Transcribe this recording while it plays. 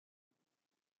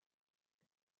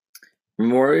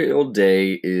Memorial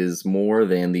Day is more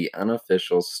than the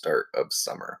unofficial start of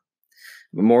summer.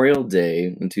 Memorial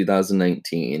Day in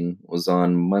 2019 was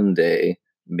on Monday,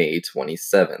 May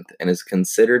 27th, and is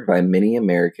considered by many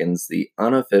Americans the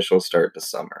unofficial start to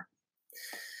summer.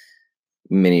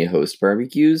 Many host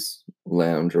barbecues,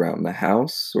 lounge around the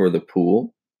house or the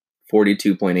pool.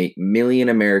 42.8 million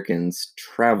Americans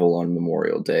travel on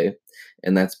Memorial Day,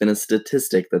 and that's been a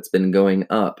statistic that's been going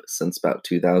up since about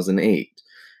 2008.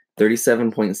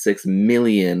 37.6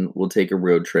 million will take a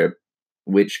road trip,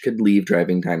 which could leave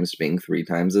driving times being 3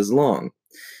 times as long.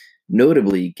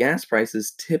 Notably, gas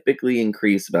prices typically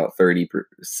increase about 30%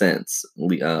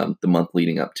 the month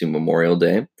leading up to Memorial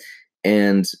Day,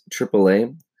 and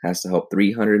AAA has to help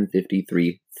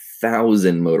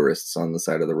 353,000 motorists on the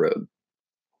side of the road.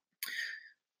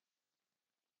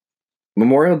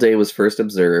 Memorial Day was first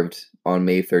observed on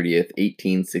May 30th,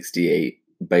 1868,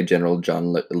 by General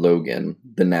John Logan,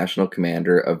 the national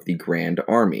commander of the Grand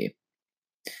Army.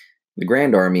 The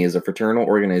Grand Army is a fraternal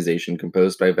organization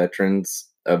composed by veterans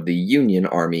of the Union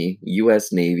Army,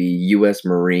 U.S. Navy, U.S.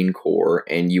 Marine Corps,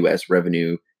 and U.S.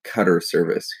 Revenue Cutter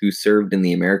Service who served in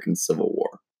the American Civil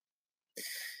War.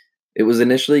 It was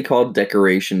initially called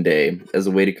Decoration Day as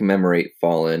a way to commemorate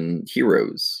fallen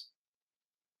heroes.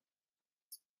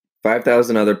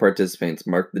 5,000 other participants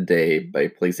marked the day by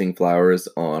placing flowers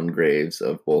on graves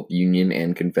of both Union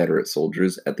and Confederate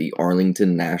soldiers at the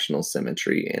Arlington National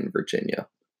Cemetery in Virginia.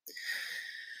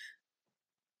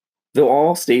 Though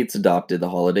all states adopted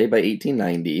the holiday by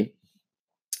 1890,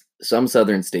 some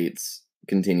southern states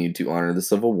continued to honor the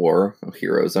Civil War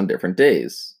heroes on different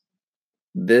days.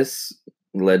 This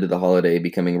led to the holiday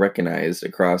becoming recognized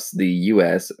across the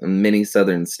U.S. and many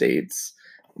southern states,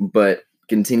 but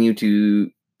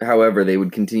however, they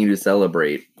would continue to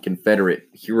celebrate Confederate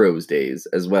Heroes Days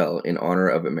as well in honor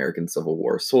of American Civil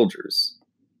War soldiers.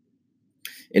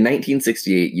 In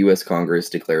 1968, U.S. Congress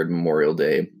declared Memorial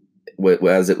Day,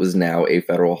 as it was now a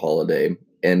federal holiday,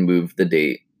 and moved the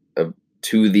date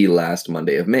to the last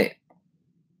Monday of May.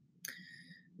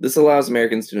 This allows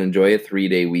Americans to enjoy a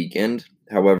 3-day weekend.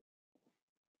 However,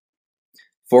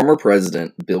 former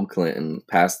President Bill Clinton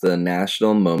passed the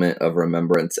National Moment of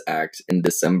Remembrance Act in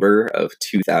December of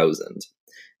 2000.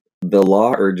 The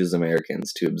law urges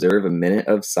Americans to observe a minute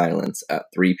of silence at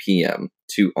 3 p.m.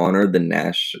 to honor the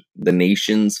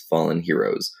nation's fallen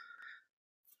heroes.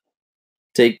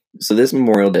 So this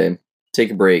Memorial Day,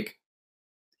 take a break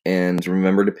and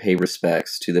remember to pay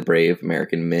respects to the brave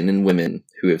American men and women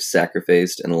who have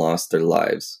sacrificed and lost their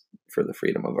lives for the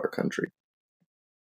freedom of our country.